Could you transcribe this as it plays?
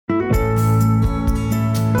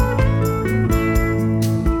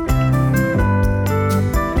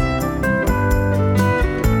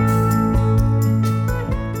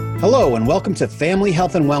Hello, and welcome to Family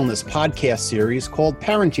Health and Wellness podcast series called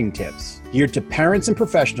Parenting Tips, geared to parents and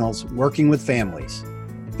professionals working with families.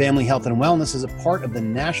 Family Health and Wellness is a part of the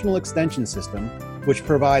National Extension System, which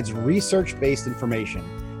provides research-based information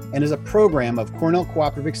and is a program of Cornell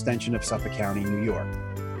Cooperative Extension of Suffolk County, New York.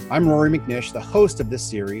 I'm Rory McNish, the host of this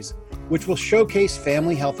series, which will showcase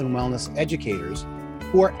family health and wellness educators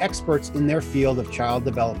who are experts in their field of child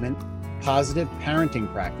development, positive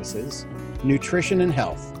parenting practices, nutrition, and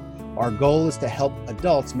health. Our goal is to help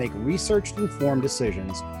adults make research-informed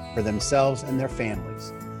decisions for themselves and their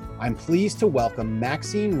families. I'm pleased to welcome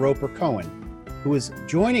Maxine Roper-Cohen, who is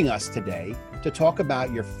joining us today to talk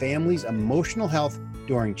about your family's emotional health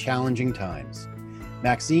during challenging times.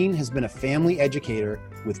 Maxine has been a family educator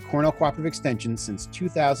with Cornell Cooperative Extension since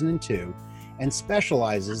 2002 and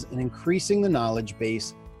specializes in increasing the knowledge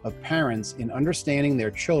base of parents in understanding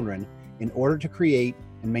their children in order to create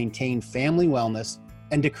and maintain family wellness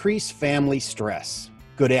and decrease family stress.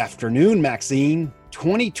 Good afternoon, Maxine.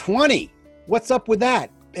 2020, what's up with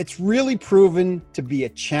that? It's really proven to be a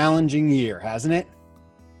challenging year, hasn't it?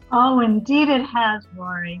 Oh, indeed it has,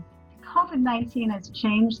 Rory. COVID-19 has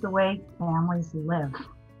changed the way families live,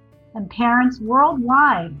 and parents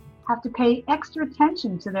worldwide have to pay extra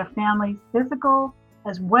attention to their family's physical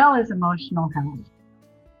as well as emotional health.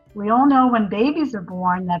 We all know when babies are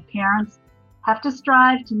born that parents have to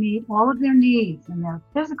strive to meet all of their needs, and their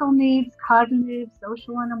physical needs, cognitive,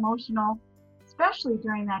 social, and emotional, especially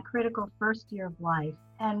during that critical first year of life.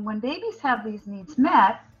 And when babies have these needs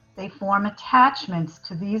met, they form attachments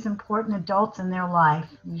to these important adults in their life,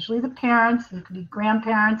 usually the parents, it could be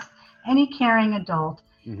grandparents, any caring adult.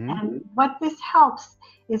 And what this helps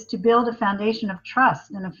is to build a foundation of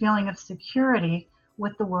trust and a feeling of security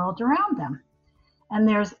with the world around them. And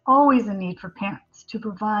there's always a need for parents to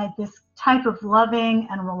provide this type of loving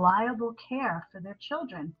and reliable care for their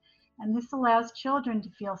children. And this allows children to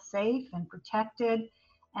feel safe and protected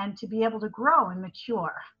and to be able to grow and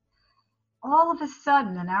mature. All of a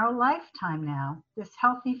sudden in our lifetime now, this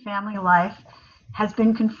healthy family life has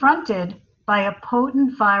been confronted by a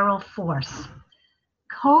potent viral force.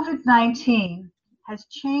 COVID-19 has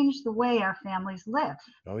changed the way our families live.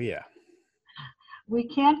 Oh, yeah. We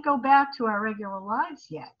can't go back to our regular lives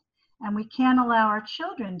yet, and we can't allow our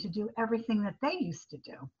children to do everything that they used to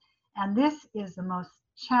do. And this is the most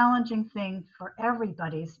challenging thing for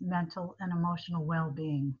everybody's mental and emotional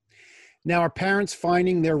well-being. Now, are parents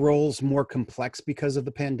finding their roles more complex because of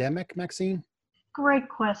the pandemic, Maxine? Great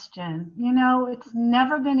question. You know, it's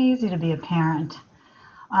never been easy to be a parent.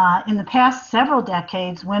 In the past several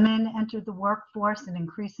decades, women entered the workforce in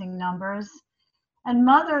increasing numbers, and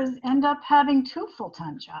mothers end up having two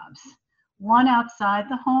full-time jobs, one outside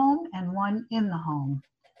the home and one in the home.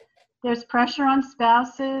 There's pressure on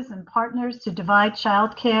spouses and partners to divide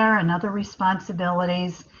childcare and other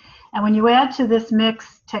responsibilities. And when you add to this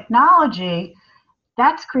mix technology,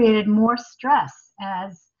 that's created more stress,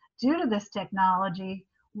 as due to this technology,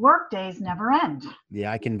 work days never end.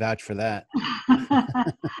 Yeah, I can vouch for that.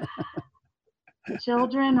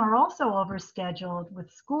 Children are also overscheduled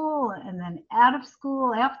with school and then out of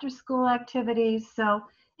school, after school activities. So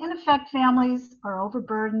in effect, families are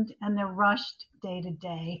overburdened and they're rushed day to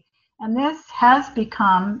day. And this has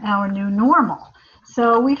become our new normal.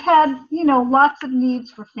 So we've had, lots of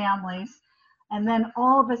needs for families. And then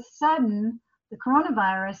all of a sudden, the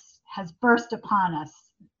coronavirus has burst upon us,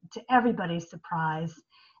 to everybody's surprise.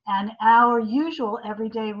 And our usual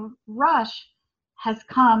everyday rush has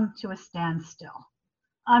come to a standstill,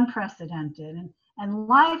 unprecedented. And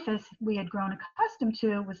life, as we had grown accustomed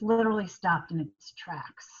to, was literally stopped in its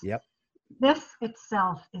tracks. Yep. This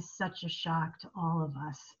itself is such a shock to all of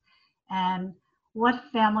us. And what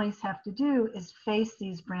families have to do is face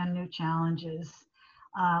these brand new challenges.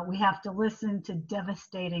 We have to listen to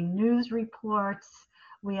devastating news reports.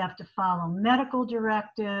 We have to follow medical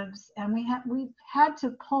directives, and we've had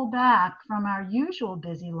to pull back from our usual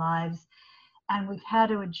busy lives, and we've had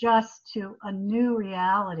to adjust to a new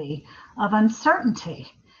reality of uncertainty.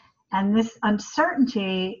 And this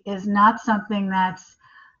uncertainty is not something that's,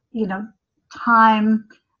 time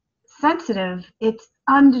sensitive. It's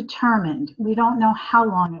undetermined. We don't know how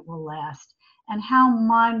long it will last, and how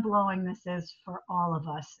mind-blowing this is for all of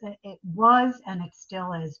us. It was, and it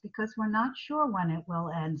still is, because we're not sure when it will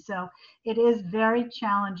end. So it is very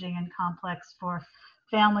challenging and complex for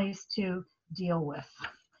families to deal with.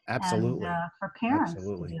 Absolutely. And for parents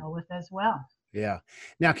to deal with as well. Yeah.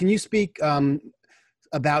 Now, can you speak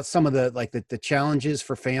about some of the challenges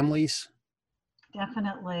for families?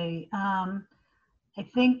 Definitely. I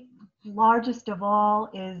think largest of all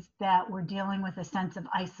is that we're dealing with a sense of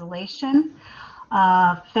isolation.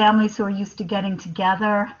 Families who are used to getting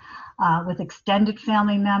together with extended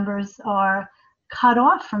family members are cut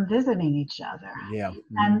off from visiting each other. Yeah.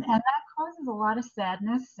 And that causes a lot of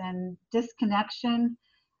sadness and disconnection,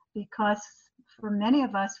 because for many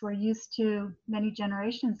of us, we're used to many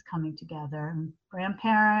generations coming together, and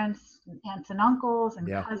grandparents, and aunts and uncles, and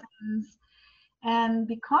Yeah. cousins. And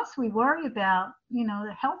because we worry about,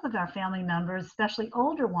 the health of our family members, especially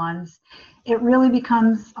older ones, it really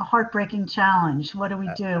becomes a heartbreaking challenge. What do we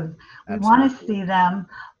do? We want to see them,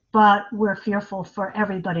 but we're fearful for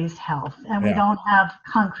everybody's health, and we don't have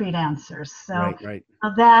concrete answers. So Right.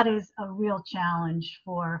 that is a real challenge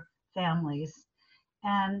for families.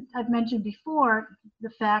 And I've mentioned before the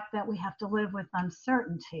fact that we have to live with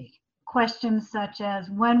uncertainty. Questions such as,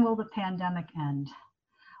 when will the pandemic end?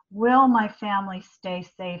 Will my family stay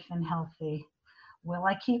safe and healthy? Will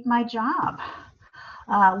I keep my job?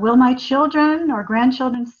 Will my children or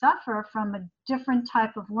grandchildren suffer from a different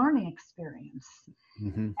type of learning experience?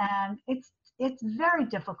 Mm-hmm. And it's very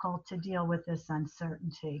difficult to deal with this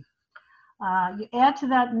uncertainty. You add to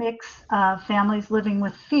that mix families living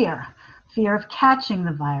with fear of catching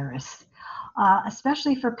the virus,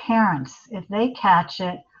 especially for parents. If they catch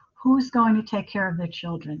it, who's going to take care of their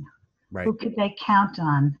children? Right. Who could they count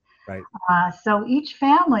on? Right. So each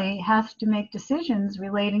family has to make decisions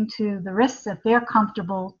relating to the risks that they're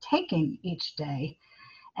comfortable taking each day,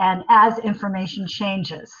 and as information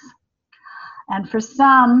changes. And for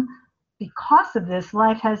some, because of this,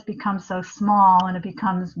 life has become so small and it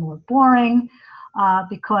becomes more boring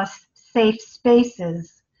because safe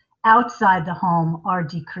spaces outside the home are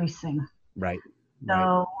decreasing. Right.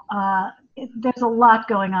 So there's a lot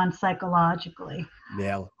going on psychologically.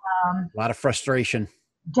 Yeah. A lot of frustration.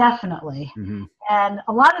 Definitely. Mm-hmm. And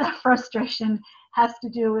a lot of that frustration has to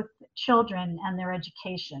do with children and their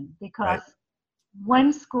education, because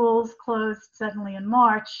when schools closed suddenly in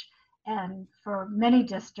March, and for many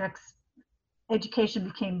districts, education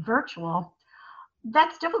became virtual,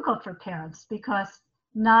 that's difficult for parents, because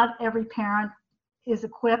not every parent is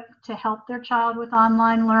equipped to help their child with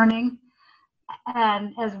online learning.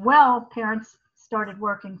 And as well, parents started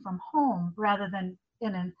working from home rather than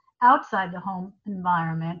in an outside the home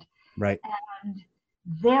environment. Right. And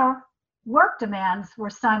their work demands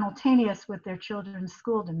were simultaneous with their children's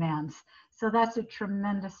school demands. So that's a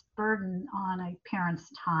tremendous burden on a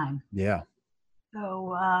parent's time. Yeah.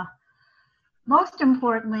 So most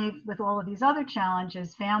importantly, with all of these other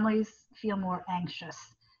challenges, families feel more anxious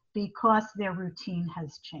because their routine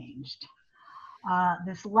has changed.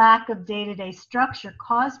 This lack of day-to-day structure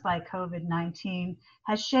caused by COVID-19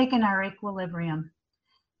 has shaken our equilibrium.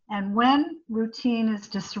 And when routine is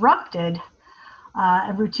disrupted,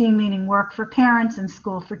 routine meaning work for parents and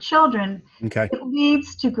school for children, it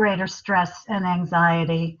leads to greater stress and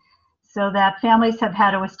anxiety, so that families have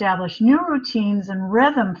had to establish new routines and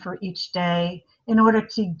rhythm for each day in order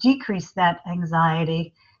to decrease that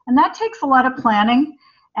anxiety. And that takes a lot of planning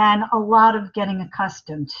and a lot of getting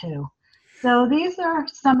accustomed to. So these are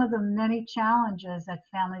some of the many challenges that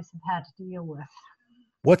families have had to deal with.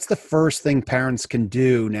 What's the first thing parents can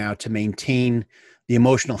do now to maintain the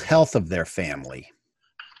emotional health of their family?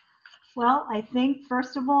 Well, I think,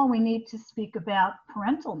 first of all, we need to speak about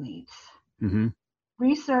parental needs. Mm-hmm.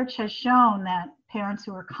 Research has shown that parents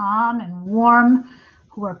who are calm and warm,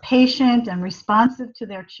 who are patient and responsive to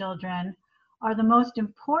their children, are the most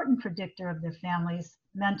important predictor of their family's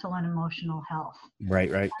mental and emotional health.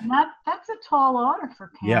 Right. And that's a tall order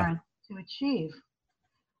for parents to achieve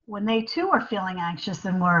when they too are feeling anxious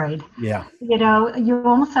and worried. Yeah. You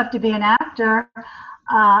almost have to be an actor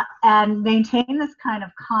and maintain this kind of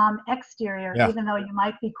calm exterior, even though you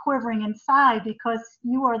might be quivering inside, because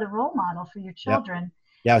you are the role model for your children.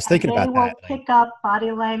 Yeah, I was thinking about that. They will pick up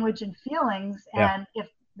body language and feelings, and if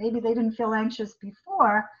maybe they didn't feel anxious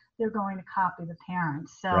before, they're going to copy the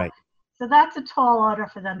parents. So that's a tall order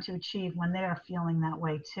for them to achieve when they are feeling that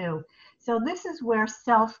way too. So this is where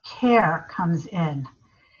self-care comes in.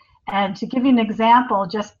 And to give you an example,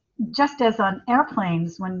 just as on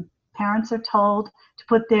airplanes, when parents are told to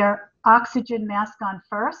put their oxygen mask on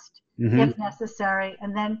first, if necessary,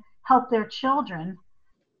 and then help their children,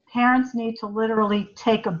 parents need to literally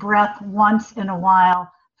take a breath once in a while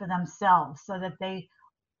for themselves, so that they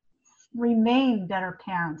remain better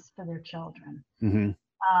parents for their children. Mm-hmm.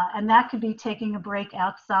 And that could be taking a break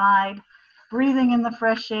outside, breathing in the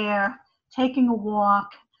fresh air, taking a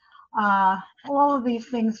walk, all of these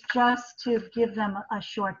things just to give them a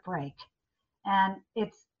short break. And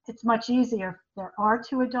it's much easier if there are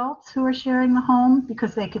two adults who are sharing the home,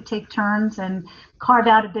 because they could take turns and carve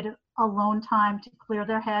out a bit of alone time to clear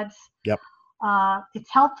their heads. Yep. It's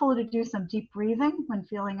helpful to do some deep breathing when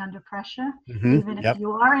feeling under pressure. Even if Yep.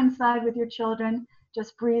 you are inside with your children,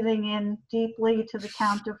 just breathing in deeply to the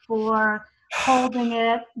count of 4, holding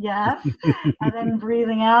it, yes, and then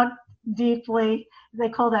breathing out deeply. They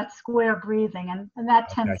call that square breathing, and that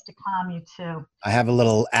Okay. tends to calm you too. I have a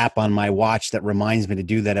little app on my watch that reminds me to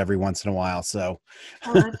do that every once in a while. So,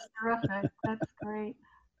 Oh, that's terrific. That's great.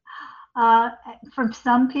 Uh, for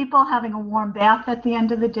some people, having a warm bath at the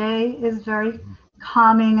end of the day is very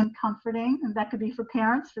calming and comforting, and that could be for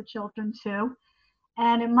parents, for children too.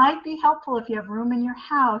 And it might be helpful if you have room in your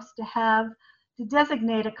house to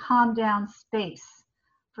designate a calm down space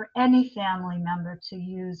for any family member to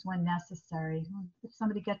use when necessary. If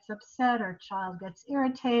somebody gets upset or a child gets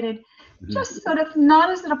irritated, just sort of not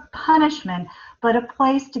as a punishment, but a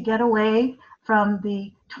place to get away from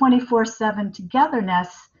the 24/7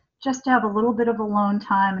 togetherness, just to have a little bit of alone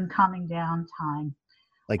time and calming down time.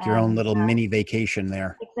 like your own And little mini vacation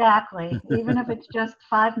there. exactly, even if it's just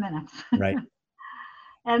 5 minutes. Right.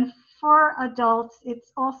 And for adults,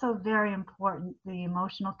 it's also very important, the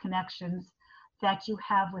emotional connections that you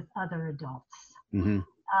have with other adults.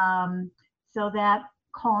 So that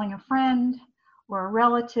calling a friend or a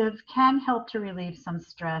relative can help to relieve some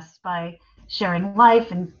stress by sharing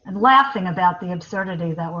life and laughing about the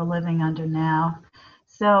absurdity that we're living under now.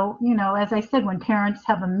 So, as I said, when parents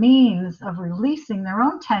have a means of releasing their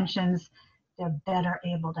own tensions, they're better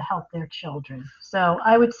able to help their children. So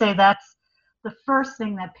I would say that's the first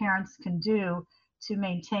thing that parents can do to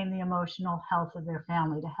maintain the emotional health of their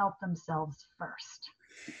family, to help themselves first.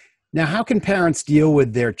 Now, how can parents deal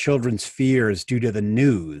with their children's fears due to the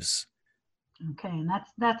news? Okay, and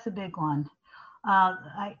that's a big one.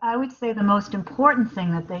 I would say the most important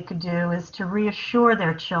thing that they could do is to reassure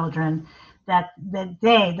their children that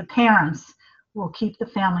they, the parents, will keep the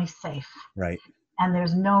family safe. Right. And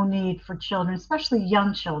there's no need for children, especially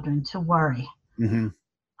young children, to worry.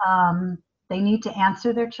 They need to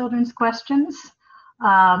answer their children's questions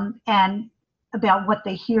and about what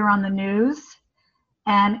they hear on the news.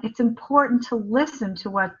 And it's important to listen to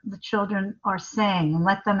what the children are saying and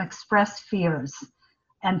let them express fears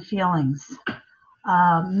and feelings.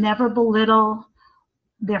 Never belittle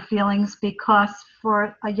their feelings, because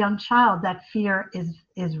for a young child, that fear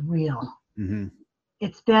is real.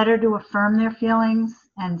 It's better to affirm their feelings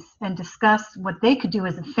and discuss what they could do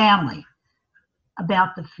as a family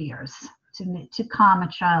about the fears to calm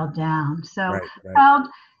a child down. So, child,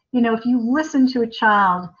 if you listen to a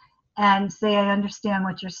child and say, I understand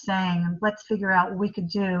what you're saying, and let's figure out what we could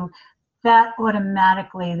do, that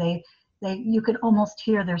automatically you could almost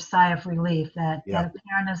hear their sigh of relief that a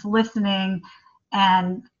parent is listening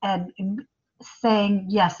and saying,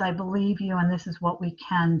 yes, I believe you, and this is what we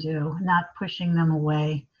can do, not pushing them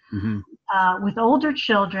away. With older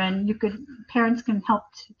children, parents can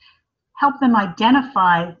help them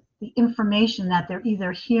identify the information that they're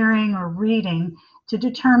either hearing or reading to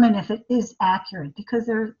determine if it is accurate, because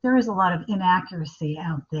there is a lot of inaccuracy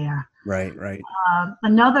out there. Right.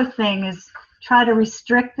 Another thing is try to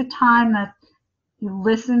restrict the time that you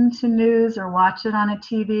listen to news or watch it on a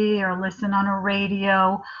TV or listen on a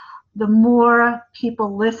radio. The more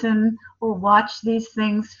people listen or watch these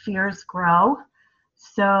things, fears grow.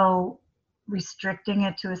 So restricting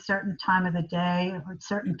it to a certain time of the day or a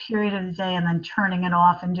certain period of the day and then turning it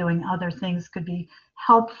off and doing other things could be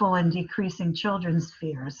helpful in decreasing children's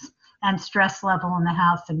fears and stress level in the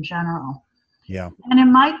house in general. And it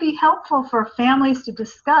might be helpful for families to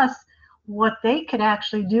discuss what they could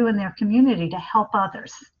actually do in their community to help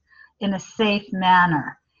others in a safe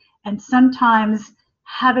manner. And sometimes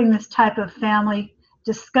having this type of family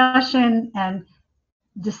discussion and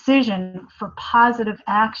decision for positive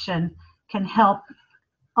action can help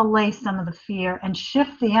allay some of the fear and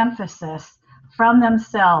shift the emphasis from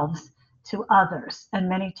themselves to others. And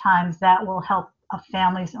many times that will help a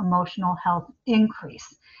family's emotional health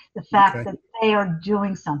increase. The fact that they are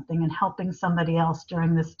doing something and helping somebody else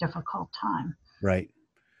during this difficult time. Right.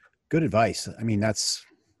 Good advice. I mean, that's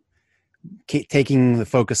taking the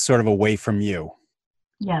focus sort of away from you.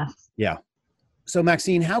 Yes. Yeah. So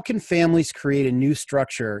Maxine, how can families create a new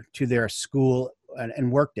structure to their school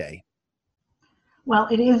and work day? Well,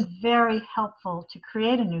 it is very helpful to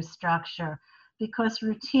create a new structure because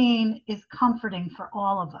routine is comforting for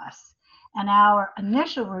all of us. And our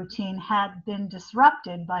initial routine had been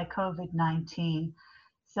disrupted by COVID-19,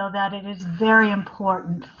 so that it is very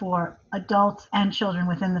important for adults and children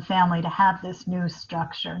within the family to have this new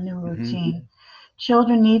structure, new routine.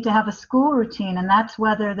 Children need to have a school routine, and that's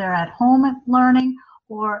whether they're at home learning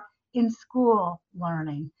or in school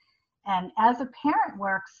learning. And as a parent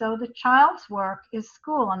works, so the child's work is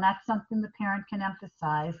school, and that's something the parent can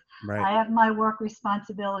emphasize. Right. I have my work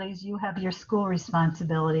responsibilities, you have your school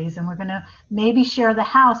responsibilities, and we're going to maybe share the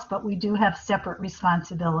house, but we do have separate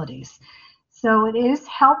responsibilities. So it is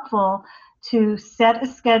helpful to set a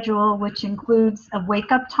schedule which includes a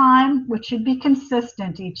wake-up time, which should be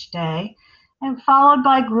consistent each day, and followed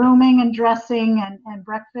by grooming and dressing and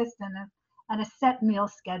breakfast and a set meal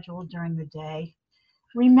schedule during the day.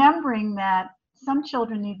 Remembering that some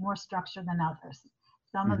children need more structure than others.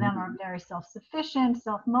 Some of them are very self-sufficient,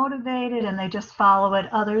 self-motivated, and they just follow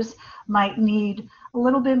it. Others might need a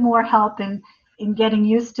little bit more help in getting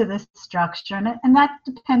used to this structure, and that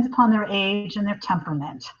depends upon their age and their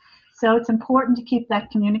temperament. So it's important to keep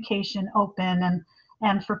that communication open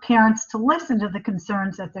and for parents to listen to the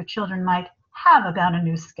concerns that their children might have about a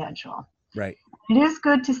new schedule. Right. It is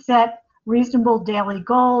good to set reasonable daily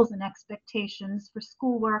goals and expectations for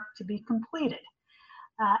schoolwork to be completed.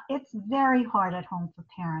 It's very hard at home for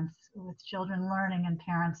parents with children learning and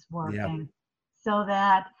parents working, so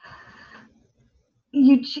that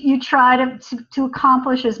you try to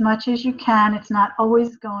accomplish as much as you can. It's not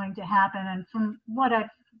always going to happen. And from what I've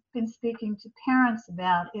been speaking to parents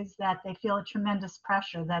about is that they feel a tremendous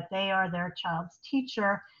pressure that they are their child's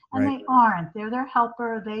teacher, and they aren't. They're their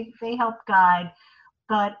helper. They help guide.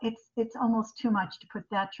 But it's almost too much to put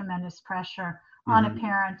that tremendous pressure on a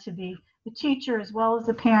parent to be the teacher as well as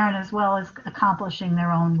the parent, as well as accomplishing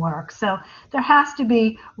their own work. So there has to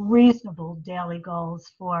be reasonable daily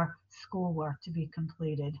goals for schoolwork to be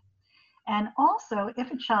completed. And also,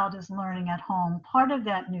 if a child is learning at home, part of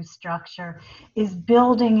that new structure is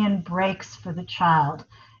building in breaks for the child.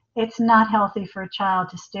 It's not healthy for a child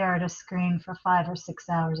to stare at a screen for 5 or 6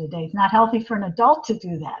 hours a day. It's not healthy for an adult to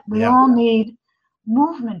do that. We all need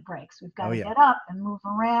movement breaks. We've got to get up and move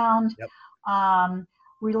around,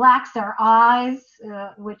 relax our eyes,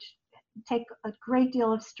 which take a great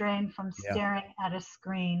deal of strain from staring at a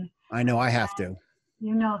screen. I know I have to.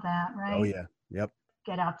 You know that, right? Oh, yeah. Yep.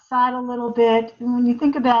 Get outside a little bit. And when you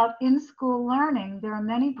think about in-school learning, there are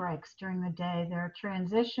many breaks during the day. There are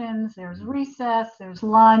transitions, there's recess, there's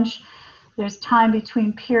lunch, there's time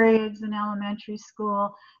between periods in elementary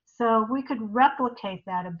school. So we could replicate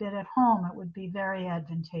that a bit at home. It would be very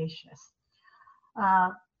advantageous.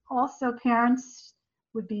 Also, parents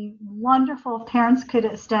would be wonderful if parents could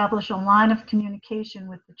establish a line of communication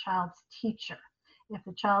with the child's teacher if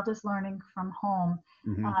the child is learning from home.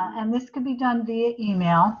 And this could be done via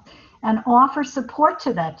email, and offer support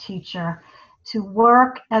to that teacher to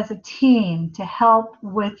work as a team to help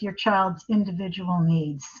with your child's individual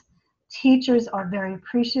needs. Teachers are very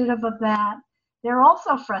appreciative of that. They're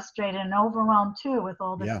also frustrated and overwhelmed too with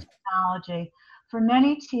all this technology. For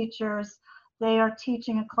many teachers, they are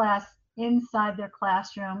teaching a class inside their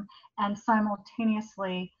classroom and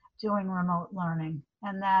simultaneously doing remote learning.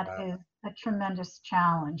 And that is a tremendous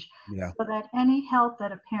challenge. So that any help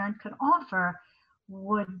that a parent could offer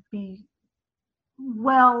would be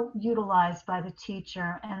well utilized by the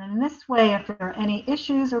teacher. And in this way, if there are any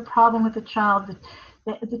issues or problem with the child,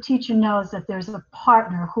 the teacher knows that there's a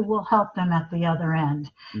partner who will help them at the other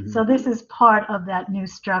end. So this is part of that new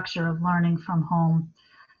structure of learning from home.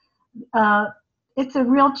 It's a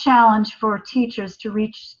real challenge for teachers to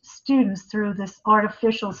reach students through this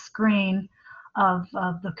artificial screen of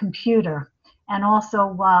the computer, and also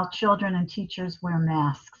while children and teachers wear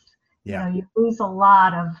masks. You know, you lose a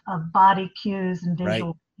lot of body cues and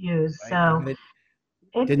visual cues. So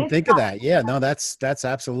didn't think of that. Yeah, no, that's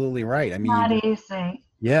absolutely right. I mean, not easy.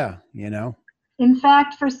 Yeah, you know. In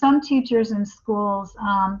fact, for some teachers in schools,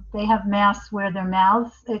 they have masks where their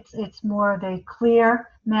mouths, it's more of a clear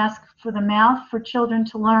mask for the mouth for children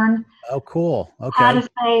to learn. Oh, cool. Okay. How to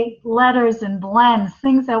say letters and blends,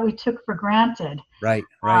 things that we took for granted. Right.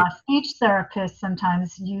 Speech therapists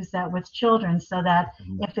sometimes use that with children, so that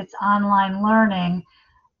if it's online learning,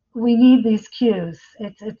 we need these cues.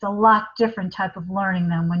 It's a lot different type of learning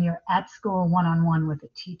than when you're at school one-on-one with a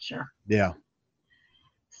teacher. Yeah.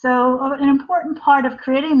 So an important part of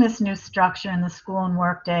creating this new structure in the school and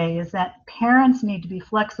work day is that parents need to be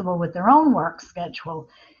flexible with their own work schedule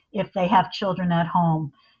if they have children at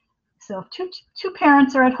home. So if two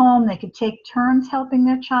parents are at home, they could take turns helping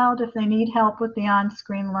their child if they need help with the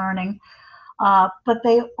on-screen learning. But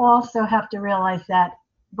they also have to realize that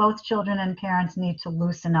both children and parents need to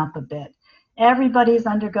loosen up a bit. Everybody's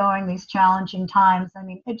undergoing these challenging times. I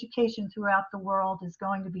mean, education throughout the world is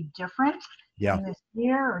going to be different in this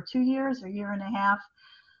year or 2 years or year and a half.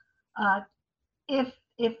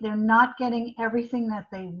 If they're not getting everything that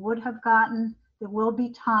they would have gotten, there will be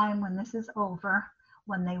time when this is over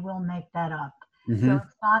when they will make that up. Mm-hmm. So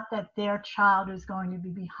it's not that their child is going to be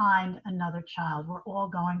behind another child. We're all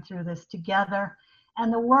going through this together,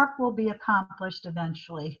 and the work will be accomplished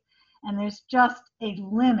eventually. And there's just a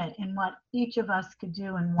limit in what each of us could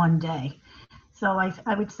do in one day. So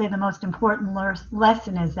I would say the most important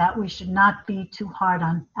lesson is that we should not be too hard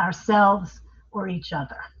on ourselves or each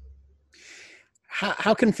other.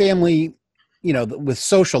 How can family, with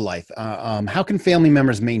social life, how can family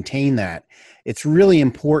members maintain that? It's really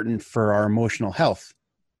important for our emotional health.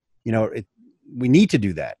 We need to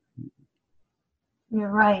do that. You're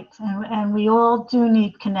right. And we all do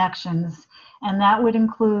need connections. And that would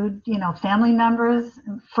include, family members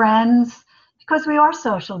and friends, because we are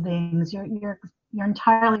social beings. You're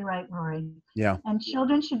entirely right, Rory. Yeah. And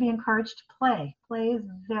children should be encouraged to play. Play is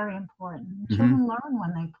very important. Mm-hmm. Children learn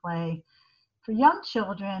when they play. For young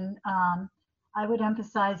children, I would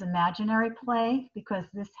emphasize imaginary play, because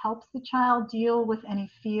this helps the child deal with any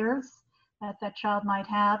fears that child might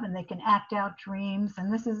have, and they can act out dreams.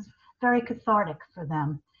 And this is very cathartic for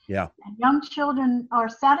them. Yeah. And young children are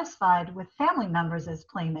satisfied with family members as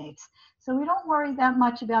playmates. So we don't worry that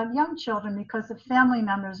much about young children, because if family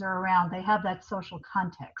members are around, they have that social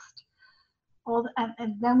context.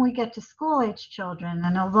 And then we get to school-age children,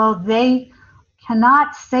 and although they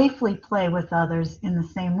cannot safely play with others in the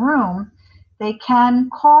same room, they can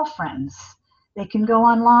call friends. They can go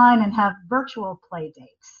online and have virtual play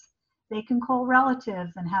dates. They can call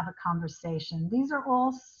relatives and have a conversation. These are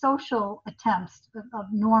all social attempts of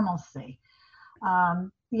normalcy.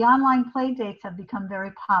 The online play dates have become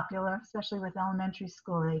very popular, especially with elementary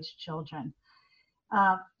school age children.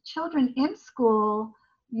 Children in school,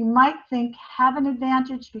 you might think, have an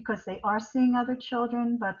advantage because they are seeing other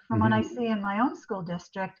children, but from Mm-hmm. what I see in my own school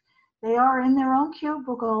district, they are in their own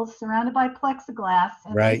cubicles surrounded by plexiglass,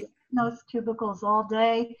 and Right. they sit in those cubicles all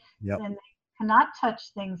day. Yep. And they cannot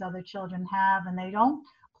touch things other children have, and they don't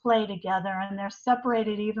play together, and they're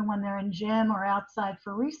separated even when they're in gym or outside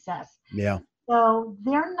for recess. Yeah. So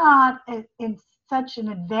they're not in such an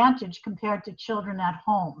advantage compared to children at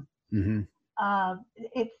home. Mm-hmm.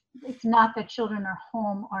 It's not that children at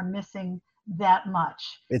home are missing that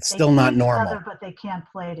much. It's They still see not each normal. other, but they can't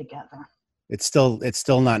play together. It's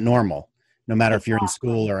still not normal, no matter if you're in Exactly.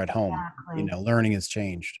 school or at home. Exactly. Learning has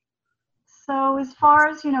changed. So as far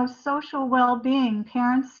as, social well-being,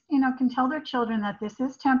 parents, can tell their children that this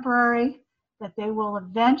is temporary, that they will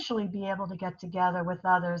eventually be able to get together with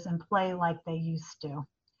others and play like they used to.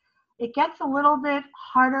 It gets a little bit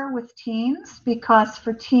harder with teens, because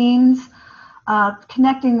for teens,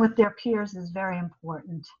 connecting with their peers is very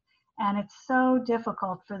important. And it's so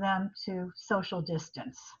difficult for them to social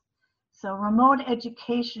distance. So remote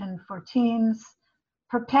education for teens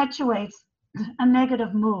perpetuates a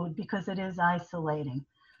negative mood because it is isolating.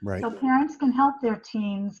 Right. So parents can help their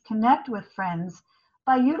teens connect with friends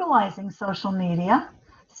by utilizing social media,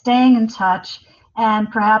 staying in touch,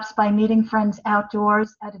 and perhaps by meeting friends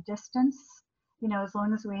outdoors at a distance. As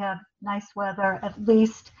long as we have nice weather, at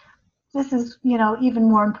least this is, even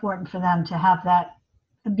more important for them to have that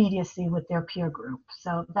immediacy with their peer group.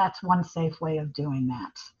 So that's one safe way of doing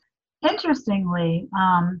that. Interestingly,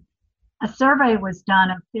 a survey was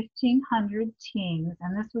done of 1,500 teens,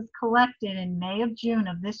 and this was collected in May of June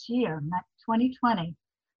of this year, 2020,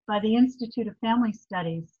 by the Institute of Family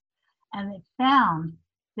Studies. And it found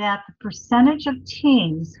that the percentage of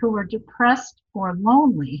teens who were depressed or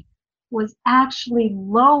lonely was actually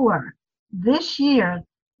lower this year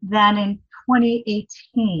than in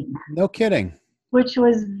 2018. No kidding. Which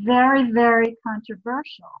was very, very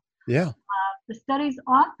controversial. Yeah. The study's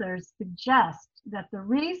authors suggest that the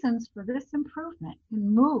reasons for this improvement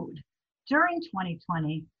in mood during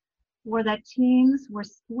 2020 were that teens were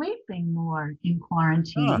sleeping more in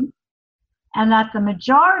quarantine, and that the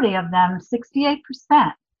majority of them, 68%,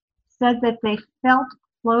 said that they felt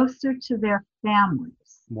closer to their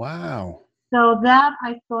families. Wow. So that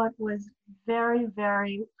I thought was very,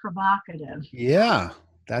 very provocative. Yeah.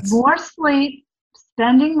 That's more sleep,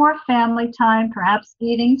 spending more family time, perhaps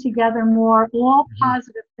eating together more, all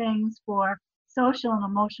positive things for social and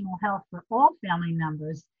emotional health for all family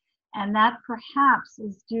members. And that perhaps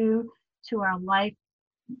is due to our life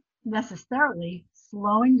necessarily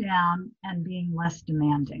slowing down and being less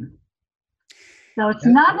demanding. So it's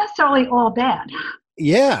not necessarily all bad.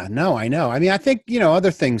 Yeah, no, I know. I mean, I think,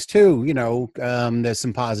 other things too, there's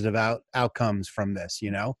some positive outcomes from this,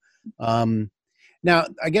 Now,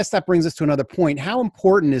 I guess that brings us to another point. How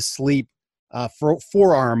important is sleep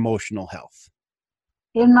for our emotional health?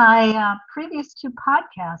 In my previous 2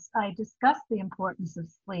 podcasts, I discussed the importance of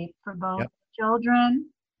sleep for both children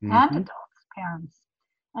and adults, parents.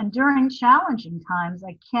 And during challenging times,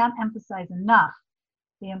 I can't emphasize enough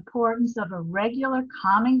the importance of a regular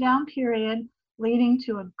calming down period leading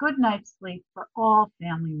to a good night's sleep for all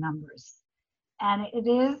family members. And it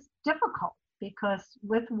is difficult because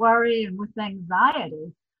with worry and with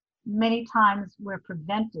anxiety, many times we're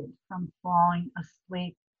prevented from falling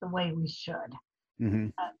asleep the way we should. Mm-hmm.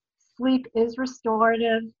 Sleep is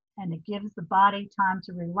restorative and it gives the body time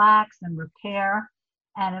to relax and repair.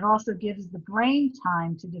 And it also gives the brain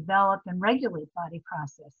time to develop and regulate body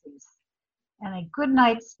processes. And a good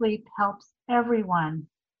night's sleep helps everyone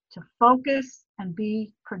to focus and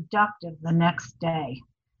be productive the next day.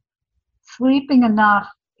 Sleeping enough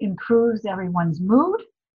improves everyone's mood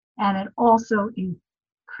and it also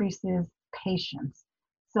increases patience.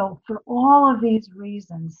 So for all of these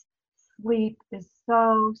reasons, sleep is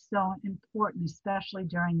so important, especially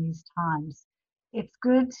during these times. It's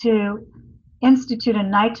good to institute a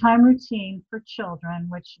nighttime routine for children,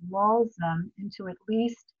 which lulls them into at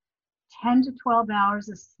least 10 to 12 hours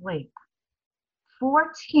of sleep.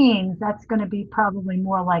 For teens, that's going to be probably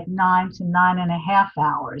more like 9 to 9.5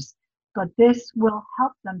 hours. But this will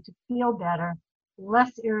help them to feel better,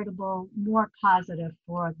 less irritable, more positive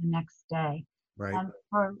for the next day. Right. And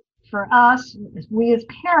for us, we as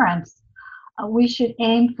parents, we should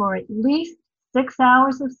aim for at least 6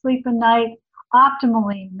 hours of sleep a night,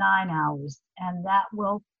 optimally 9 hours, and that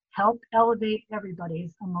will help elevate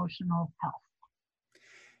everybody's emotional health.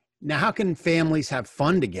 Now, how can families have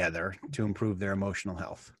fun together to improve their emotional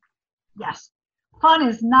health? Yes, fun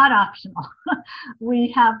is not optional.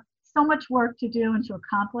 We have so much work to do and to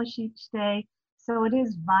accomplish each day, so it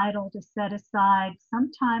is vital to set aside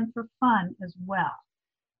some time for fun as well.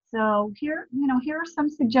 So here are some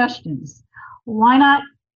suggestions. Why not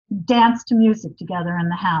dance to music together in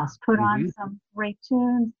the house? Put on some great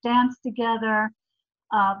tunes, dance together.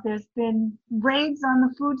 There's been raids on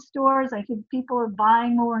the food stores. I think people are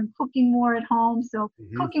buying more and cooking more at home. So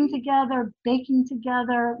cooking together, baking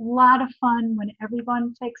together, a lot of fun when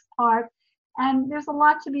everyone takes part. And there's a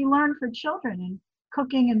lot to be learned for children in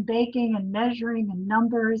cooking and baking and measuring and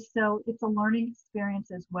numbers. So it's a learning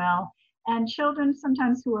experience as well. And children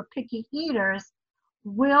sometimes who are picky eaters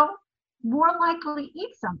will more likely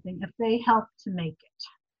eat something if they help to make it.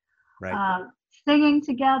 Right. Singing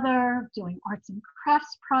together, doing arts and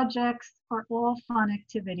crafts projects are all fun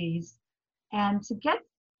activities. And to get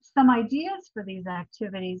some ideas for these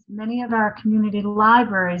activities, many of our community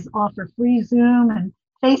libraries offer free Zoom and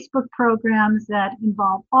Facebook programs that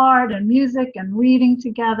involve art and music and reading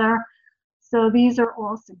together. So these are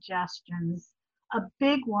all suggestions. A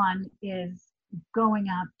big one is going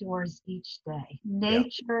outdoors each day.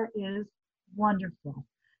 Nature is wonderful,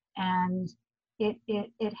 and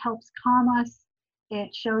it helps calm us.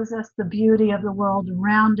 It shows us the beauty of the world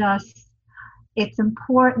around us. It's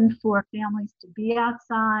important for families to be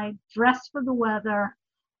outside, dress for the weather,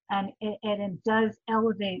 and it does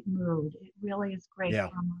elevate mood. It really is great for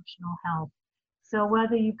emotional health. So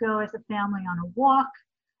whether you go as a family on a walk,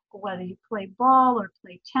 or whether you play ball or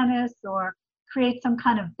play tennis or create some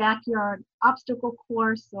kind of backyard obstacle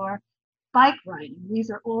course or bike riding, these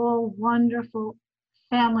are all wonderful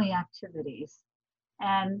family activities.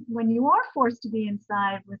 And when you are forced to be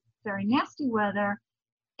inside with very nasty weather,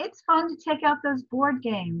 it's fun to take out those board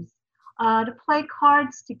games, to play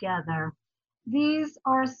cards together. These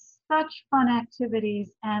are such fun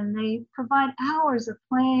activities, and they provide hours of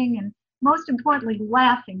playing and, most importantly,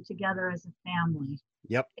 laughing together as a family.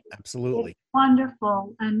 Yep, absolutely. It's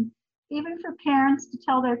wonderful. And even for parents to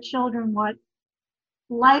tell their children what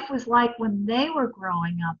life was like when they were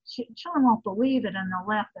growing up. Children won't believe it and they'll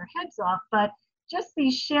laugh their heads off, but just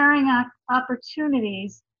these sharing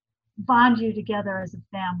opportunities bond you together as a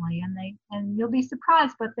family, and you'll be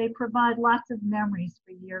surprised, but they provide lots of memories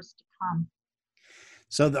for years to come.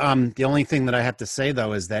 So the only thing that I have to say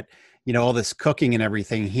though is that, all this cooking and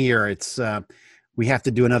everything here, it's we have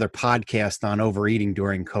to do another podcast on overeating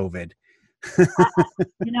during COVID.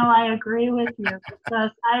 I agree with you, because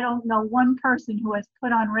I don't know one person who has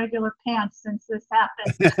put on regular pants since this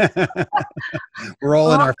happened. We're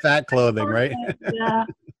all in our fat clothing, right? Yeah,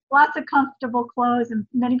 lots of comfortable clothes, and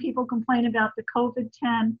many people complain about the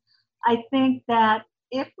COVID-10. I think that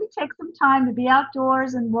if we take some time to be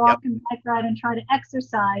outdoors and walk and bike ride and try to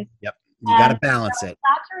exercise, you got to balance it.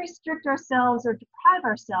 Not to restrict ourselves or deprive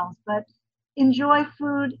ourselves, but enjoy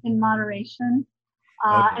food in moderation.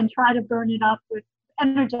 And try to burn it up with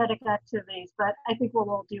energetic activities. But I think we'll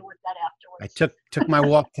all deal with that afterwards. I took my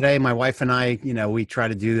walk today. My wife and I, we try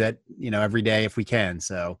to do that, every day if we can.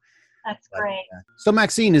 So that's great. So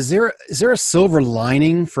Maxine, is there a silver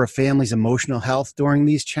lining for a family's emotional health during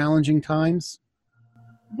these challenging times?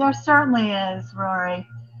 There certainly is, Rory.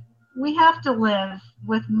 We have to live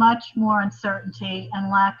with much more uncertainty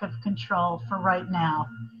and lack of control for right now.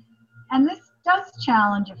 And this does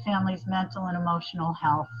challenge a family's mental and emotional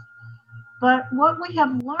health. But what we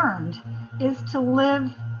have learned is to live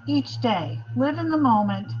each day, live in the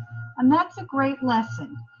moment, and that's a great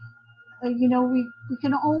lesson. We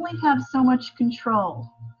can only have so much control,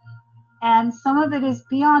 and some of it is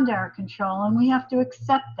beyond our control, and we have to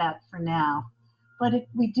accept that for now. But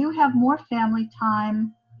we do have more family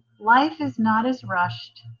time, life is not as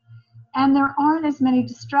rushed, and there aren't as many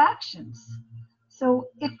distractions. So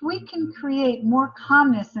if we can create more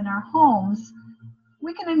calmness in our homes,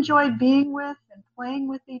 we can enjoy being with and playing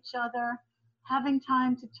with each other, having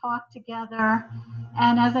time to talk together.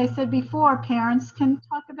 And as I said before, parents can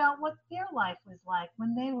talk about what their life was like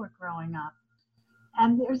when they were growing up.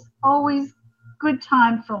 And there's always good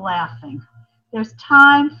time for laughing. There's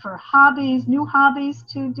time for hobbies, new hobbies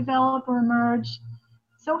to develop or emerge.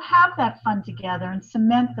 So have that fun together and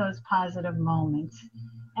cement those positive moments.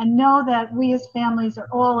 And know that we as families are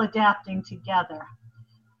all adapting together.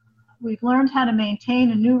 We've learned how to maintain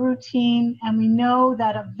a new routine, and we know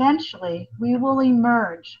that eventually we will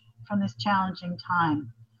emerge from this challenging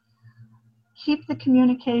time. Keep the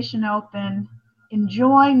communication open.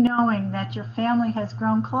 Enjoy knowing that your family has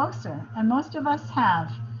grown closer, and most of us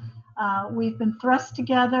have. We've been thrust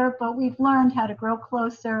together, but we've learned how to grow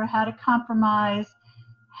closer, how to compromise,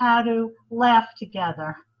 how to laugh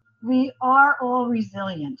together. We are all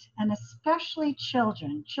resilient, and especially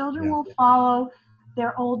children. Children will follow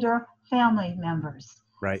their older family members.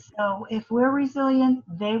 Right. So if we're resilient,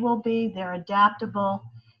 they will be. They're adaptable.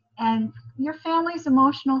 And your family's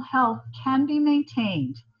emotional health can be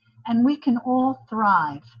maintained, and we can all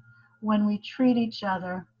thrive when we treat each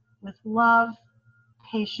other with love,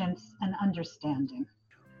 patience, and understanding.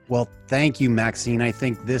 Well, thank you, Maxine. I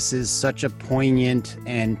think this is such a poignant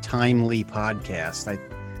and timely podcast. I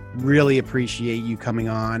really appreciate you coming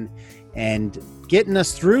on and getting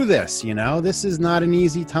us through this. This is not an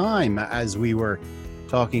easy time, as we were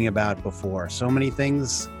talking about before. So many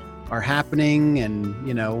things are happening, and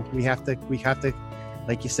we have to,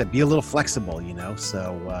 like you said, be a little flexible.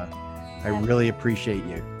 So I really appreciate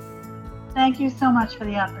you. Thank you so much for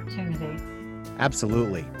the opportunity.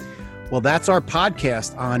 Absolutely. Well, that's our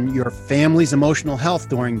podcast on your family's emotional health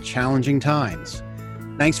during challenging times.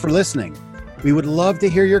 Thanks for listening. We would love to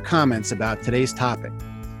hear your comments about today's topic.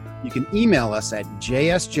 You can email us at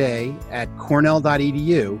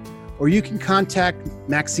jsj@cornell.edu, or you can contact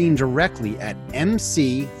Maxine directly at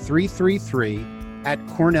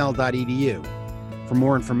mc333@cornell.edu. For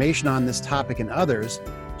more information on this topic and others,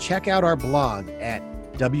 check out our blog at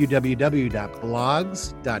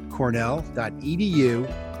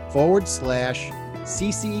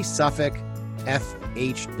www.blogs.cornell.edu/CCE Suffolk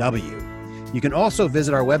FHW. You can also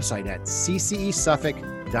visit our website at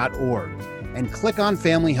ccesuffolk.org and click on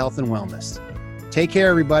Family Health and Wellness. Take care,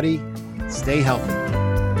 everybody. Stay healthy.